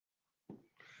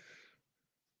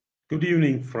Good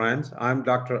evening, friends. I'm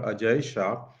Dr. Ajay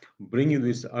Shah, bringing you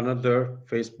this another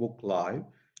Facebook Live.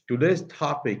 Today's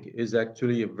topic is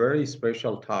actually a very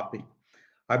special topic.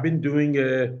 I've been doing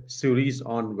a series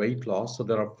on weight loss, so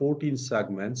there are 14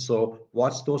 segments. So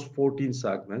watch those 14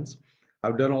 segments.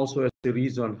 I've done also a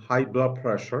series on high blood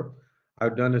pressure.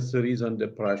 I've done a series on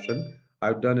depression.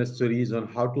 I've done a series on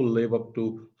how to live up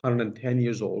to 110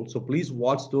 years old. So please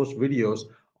watch those videos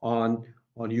on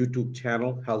YouTube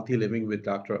channel Healthy Living with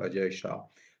Dr. Ajay Shah.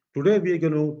 Today we are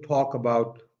going to talk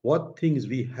about what things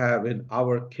we have in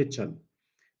our kitchen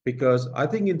because I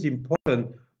think it's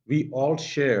important we all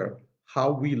share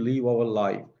how we live our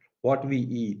life, what we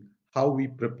eat, how we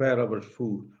prepare our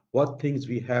food, what things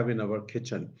we have in our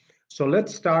kitchen. So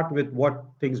let's start with what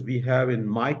things we have in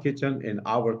my kitchen, in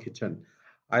our kitchen.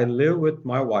 I live with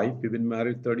my wife. We've been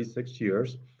married 36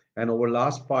 years, and over the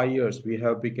last 5 years, we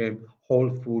have become whole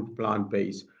food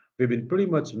plant-based. We've been pretty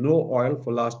much no oil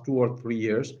for last 2 or 3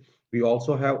 years. We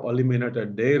also have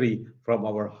eliminated dairy from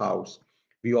our house.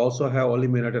 We also have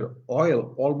eliminated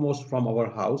oil almost from our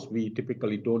house. We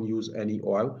typically don't use any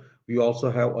oil. We also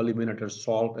have eliminated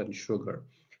salt and sugar.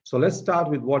 So let's start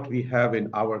with what we have in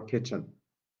our kitchen.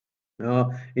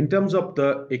 In terms of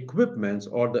the equipments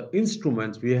or the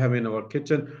instruments we have in our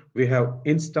kitchen, we have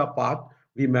Instapot.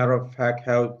 We, matter of fact,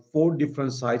 have 4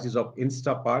 different sizes of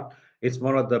Instapot. It's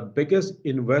one of the biggest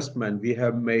investment we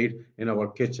have made in our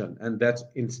kitchen, and that's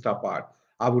Instapot.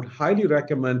 I would highly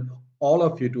recommend all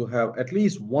of you to have at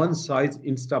least one size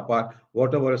Instapot,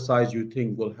 whatever size you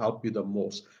think will help you the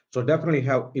most. So definitely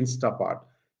have Instapot.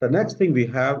 The next thing we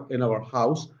have in our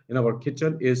house, in our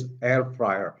kitchen, is air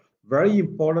fryer. Very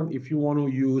important if you want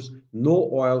to use no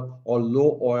oil or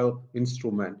low oil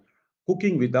instrument.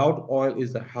 Cooking without oil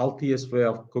is the healthiest way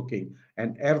of cooking,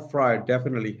 and air fryer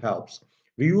definitely helps.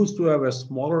 We used to have a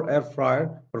smaller air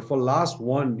fryer, but for last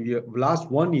 1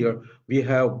 year, we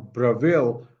have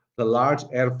Breville, the large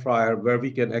air fryer where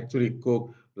we can actually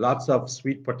cook lots of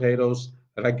sweet potatoes,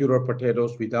 regular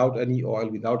potatoes without any oil,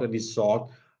 without any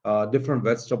salt, different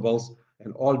vegetables,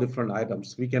 and all different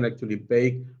items. We can actually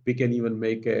bake. We can even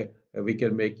make a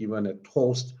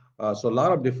toast. So a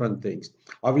lot of different things.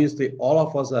 Obviously, all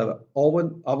of us have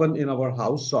oven in our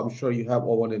house. So I'm sure you have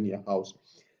oven in your house.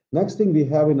 Next thing we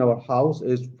have in our house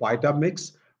is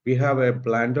Vitamix. We have a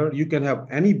blender. You can have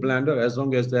any blender as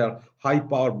long as they are high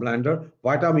power blender.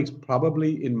 Vitamix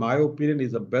probably, in my opinion,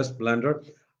 is the best blender.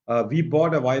 We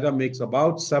bought a Vitamix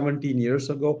about 17 years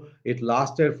ago. It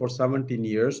lasted for 17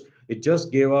 years. It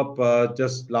just gave up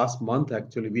just last month,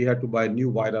 actually. We had to buy a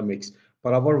new Vitamix.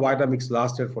 But our Vitamix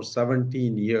lasted for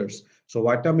 17 years. So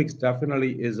Vitamix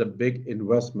definitely is a big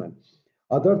investment.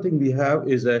 Other thing we have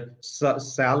is a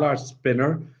salad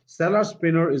spinner. Salad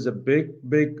spinner is a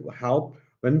big help.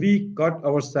 When we cut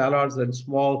our salads in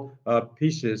small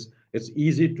pieces, it's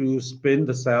easy to spin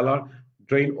the salad,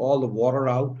 drain all the water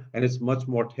out, and it's much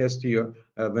more tastier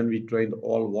when we drain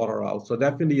all water out. So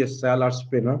definitely a salad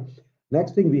spinner.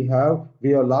 Next thing we have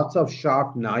lots of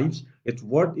sharp knives. It's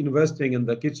worth investing in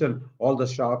the kitchen, all the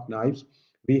sharp knives.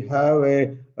 We have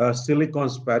a silicone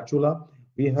spatula.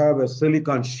 We have a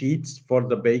silicone sheets for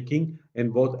the baking in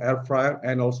both air fryer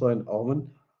and also in oven.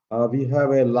 We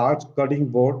have a large cutting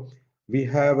board. We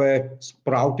have a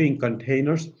sprouting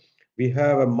containers. We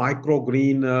have a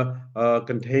microgreen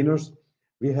containers.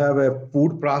 We have a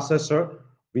food processor.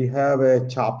 We have a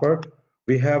chopper.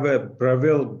 We have a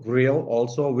Breville grill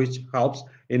also, which helps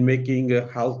in making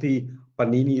healthy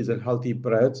paninis and healthy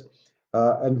breads.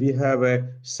 And we have a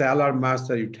salad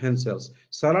master utensils.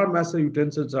 Salad master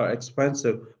utensils are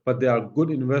expensive, but they are good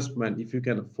investment if you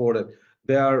can afford it.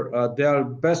 They are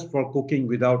best for cooking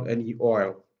without any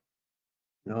oil.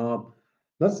 Uh,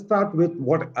 let's start with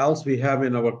what else we have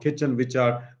in our kitchen, which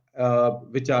are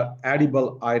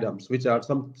edible items, which are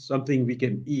something we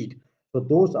can eat. So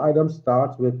those items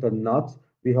starts with the nuts.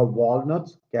 We have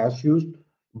walnuts, cashews,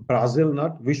 Brazil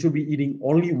nut. We should be eating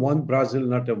only one Brazil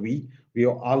nut a week. We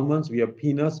have almonds, we have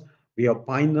peanuts, we have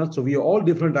pine nuts. So we have all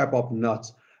different type of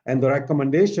nuts. And the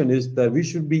recommendation is that we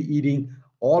should be eating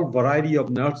all variety of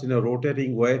nuts in a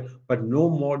rotating way, but no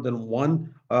more than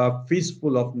one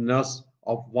fistful of nuts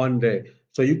of one day.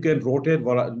 So you can rotate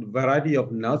variety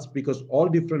of nuts because all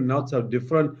different nuts have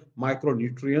different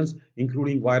micronutrients,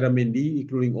 including vitamin D,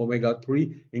 including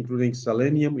omega-3, including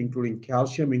selenium, including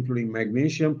calcium, including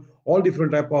magnesium, all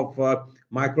different type of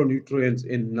micronutrients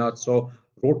in nuts. So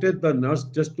rotate the nuts,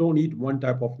 just don't eat one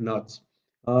type of nuts.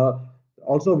 Uh,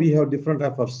 Also, we have different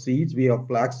type of seeds. We have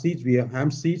flax seeds, we have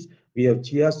hemp seeds, we have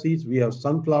chia seeds, we have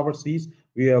sunflower seeds,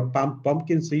 we have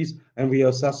pumpkin seeds, and we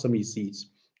have sesame seeds.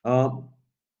 Um,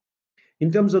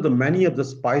 In terms of the many of the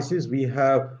spices, we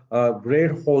have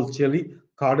red whole chili,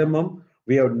 cardamom,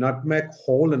 we have nutmeg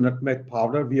whole and nutmeg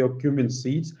powder, we have cumin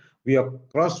seeds, we have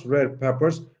crushed red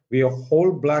peppers, we have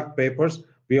whole black peppers,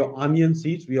 we have onion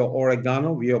seeds, we have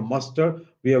oregano, we have mustard,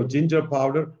 we have ginger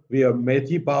powder, we have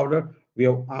methi powder, we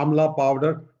have amla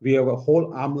powder, we have a whole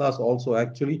amlas also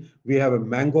actually, we have a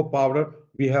mango powder,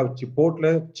 we have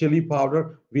chipotle chili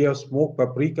powder, we have smoked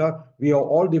paprika, we have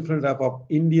all different type of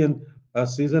Indian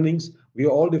seasonings, we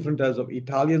have all different types of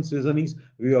Italian seasonings,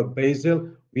 we have basil,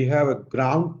 we have a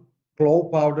ground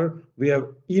clove powder, we have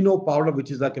eno powder,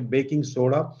 which is like a baking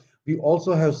soda. We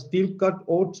also have steel cut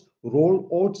oats, rolled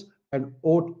oats, and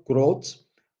oat groats.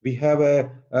 We have a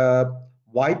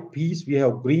white peas, we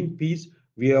have green peas,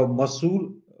 we have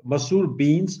masool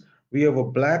beans, we have a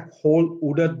black whole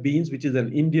udad beans, which is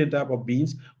an Indian type of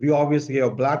beans. We obviously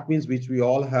have black beans, which we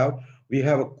all have. We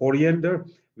have a coriander,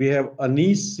 we have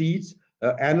anise seeds,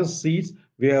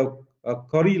 we have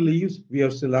curry leaves, we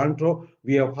have cilantro,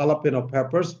 we have jalapeno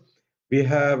peppers, we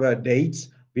have dates,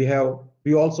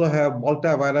 we also have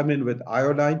multivitamin with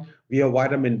iodine, we have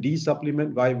vitamin D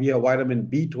supplement, we have vitamin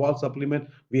B12 supplement,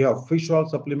 we have fish oil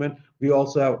supplement, we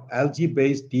also have algae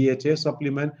based DHA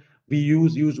supplement. We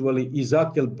use usually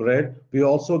Ezekiel bread. We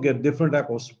also get different type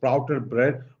of sprouted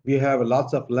bread. We have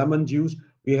lots of lemon juice.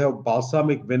 We have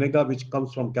balsamic vinegar, which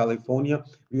comes from California.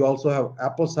 We also have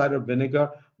apple cider vinegar.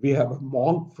 We have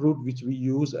monk fruit, which we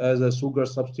use as a sugar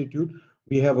substitute.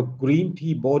 We have a green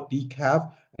tea, both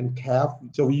decaf and calf.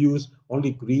 So we use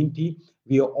only green tea.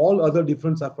 We have all other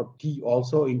different type of tea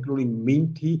also, including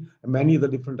mint tea and many other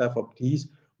different type of teas.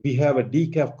 We have a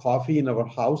decaf coffee in our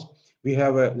house. We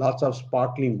have lots of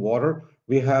sparkling water.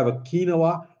 We have a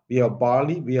quinoa. We have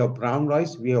barley. We have brown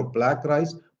rice. We have black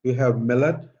rice. We have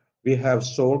millet. We have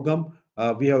sorghum.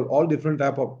 We have all different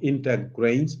type of intact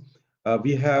grains.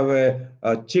 We have a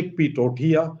chickpea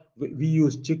tortilla. We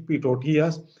use chickpea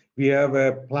tortillas. We have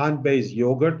a plant-based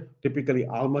yogurt, typically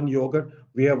almond yogurt.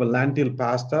 We have a lentil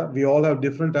pasta. We all have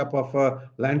different type of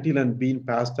lentil and bean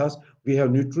pastas. We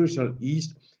have nutritional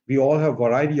yeast. We all have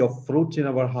variety of fruits in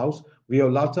our house. We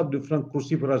have lots of different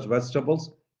cruciferous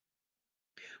vegetables.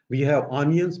 We have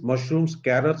onions, mushrooms,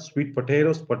 carrots, sweet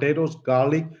potatoes,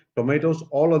 garlic, tomatoes,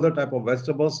 all other type of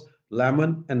vegetables,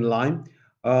 lemon and lime.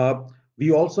 Uh,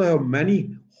 we also have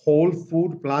many whole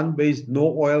food, plant-based,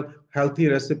 no oil, healthy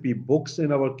recipe books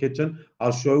in our kitchen.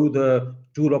 I'll show you the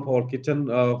tour of our kitchen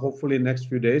hopefully next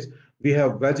few days. We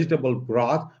have vegetable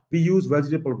broth. We use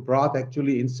vegetable broth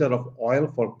actually instead of oil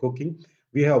for cooking.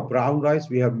 We have brown rice,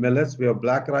 we have millets, we have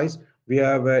black rice, we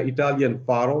have Italian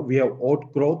farro, we have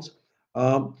oat groats.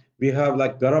 We have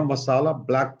like garam masala,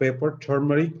 black pepper,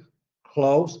 turmeric,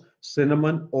 cloves,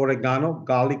 cinnamon, oregano,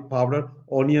 garlic powder,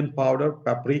 onion powder,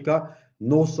 paprika,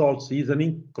 no salt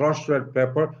seasoning, crushed red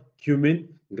pepper, cumin,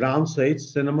 ground sage,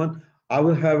 cinnamon. I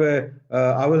will have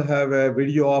a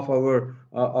video of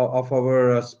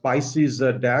our spices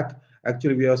deck.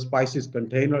 Actually, we have spices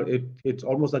container. It's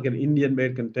almost like an Indian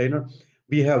made container.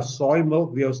 We have soy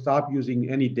milk. We have stopped using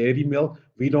any dairy milk.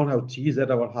 We don't have cheese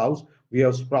at our house. We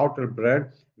have sprouted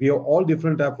bread. We have all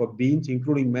different type of beans,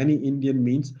 including many Indian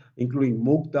beans, including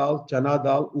moong dal, chana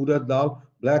dal, urad dal,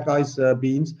 black rice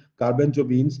beans, garbanzo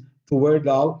beans, tuvar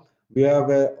dal. We have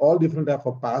all different type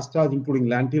of pastas, including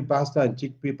lentil pasta and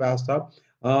chickpea pasta.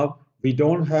 Uh, we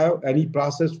don't have any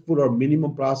processed food or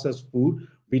minimum processed food.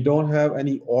 We don't have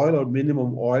any oil,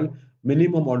 minimum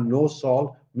or no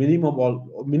salt, minimum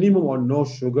or no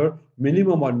sugar,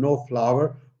 minimum or no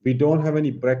flour. We don't have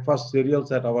any breakfast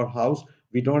cereals at our house.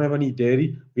 We don't have any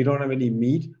dairy. We don't have any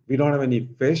meat. We don't have any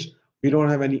fish. We don't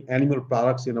have any animal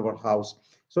products in our house.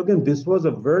 So again, this was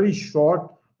a very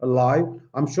short live.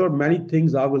 I'm sure many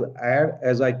things I will add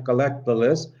as I collect the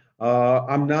list.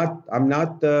 I'm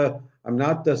not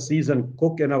the seasoned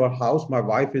cook in our house. My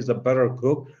wife is a better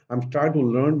cook. I'm trying to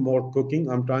learn more cooking.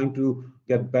 I'm trying to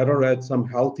get better at some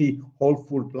healthy, whole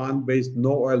food, plant-based,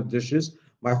 no oil dishes.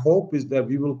 My hope is that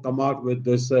we will come out with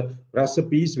this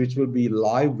recipes, which will be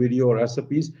live video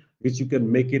recipes, which you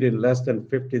can make it in less than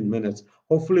 15 minutes.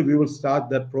 Hopefully, we will start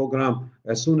that program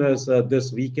as soon as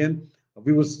this weekend.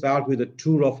 We will start with a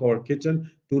tour of our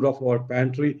kitchen, tour of our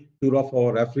pantry, tour of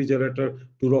our refrigerator,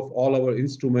 tour of all our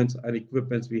instruments and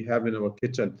equipments we have in our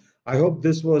kitchen. I hope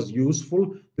this was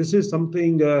useful. This is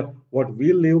something what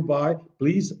we live by.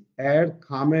 Please add,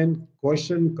 comment,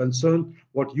 question, concern,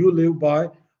 what you live by.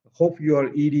 Hope you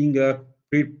are eating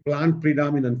plant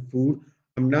predominant food.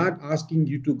 I'm not asking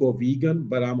you to go vegan,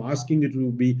 but I'm asking you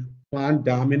to be plant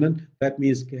dominant. That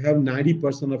means have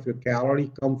 90% of your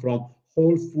calorie come from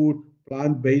whole food,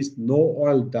 plant-based, no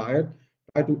oil diet.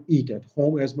 Try to eat at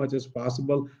home as much as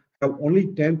possible. have only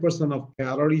 10% of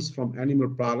calories from animal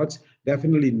products.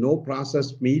 Definitely no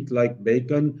processed meat like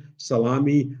bacon,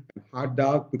 salami, and hot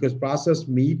dog, because processed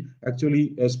meat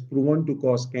actually is proven to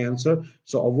cause cancer.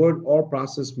 So avoid all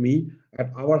processed meat.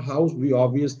 At our house, we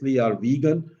obviously are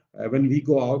vegan. When we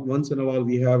go out once in a while,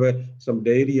 we have some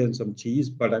dairy and some cheese,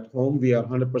 but at home we are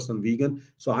 100% vegan.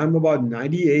 So I'm about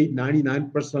 98,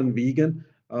 99% vegan.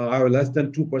 I have less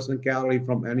than 2% calorie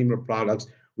from animal products,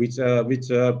 which uh, which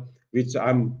uh, which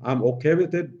I'm okay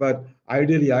with it. But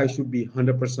ideally, I should be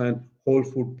 100% whole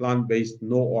food, plant based,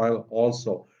 no oil.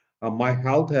 Also, my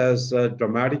health has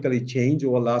dramatically changed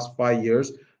over the last 5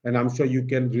 years, and I'm sure you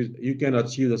can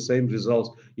achieve the same results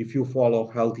if you follow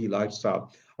healthy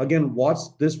lifestyle. Again, watch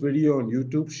this video on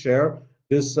YouTube, share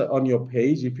this on your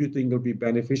page if you think it'll be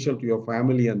beneficial to your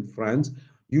family and friends.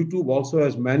 YouTube also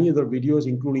has many other videos,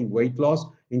 including weight loss,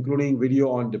 including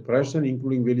video on depression,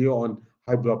 including video on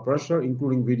high blood pressure,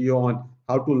 including video on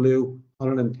how to live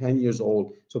 110 years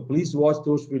old. So please watch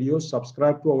those videos,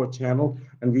 subscribe to our channel,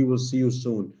 and we will see you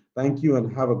soon. Thank you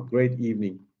and have a great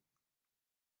evening.